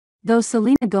Though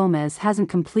Selena Gomez hasn't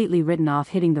completely written off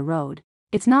hitting the road,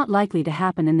 it's not likely to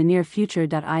happen in the near future.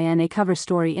 In a cover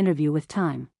story interview with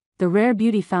Time, the Rare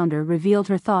Beauty founder revealed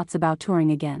her thoughts about touring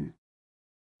again.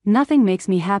 "Nothing makes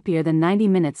me happier than 90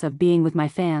 minutes of being with my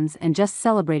fans and just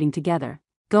celebrating together,"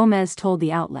 Gomez told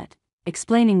the outlet,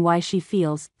 explaining why she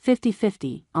feels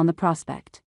 50-50 on the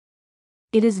prospect.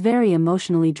 "It is very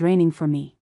emotionally draining for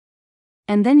me.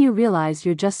 And then you realize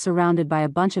you're just surrounded by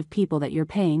a bunch of people that you're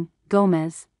paying,"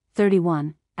 Gomez,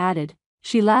 31, added.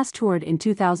 She last toured in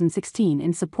 2016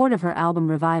 in support of her album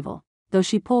Revival, though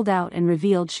she pulled out and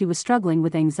revealed she was struggling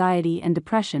with anxiety and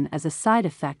depression as a side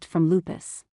effect from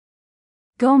lupus.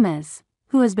 Gomez,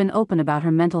 who has been open about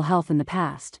her mental health in the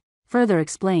past, further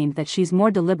explained that she's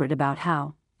more deliberate about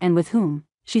how, and with whom,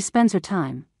 she spends her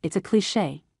time. "It's a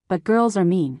cliché, but girls are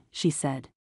mean," she said.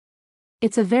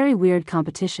 "It's a very weird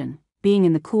competition, being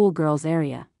in the cool girls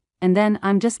area, and then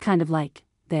I'm just kind of like,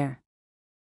 there.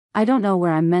 I don't know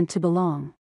where I'm meant to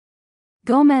belong."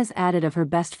 Gomez added of her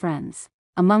best friends,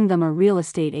 among them a real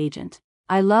estate agent,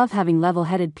 "I love having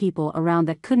level-headed people around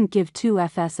that couldn't give two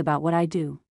Fs about what I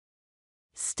do."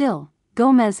 Still,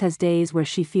 Gomez has days where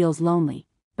she feels lonely,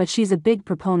 but she's a big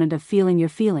proponent of feeling your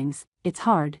feelings. "It's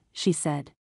hard," she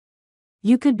said.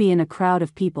 "You could be in a crowd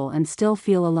of people and still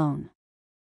feel alone.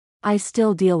 I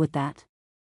still deal with that."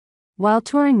 While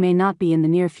touring may not be in the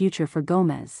near future for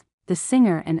Gomez, the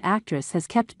singer and actress has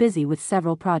kept busy with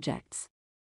several projects.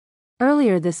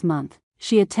 Earlier this month,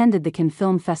 she attended the Cannes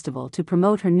Film Festival to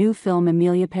promote her new film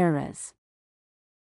Emilia Perez.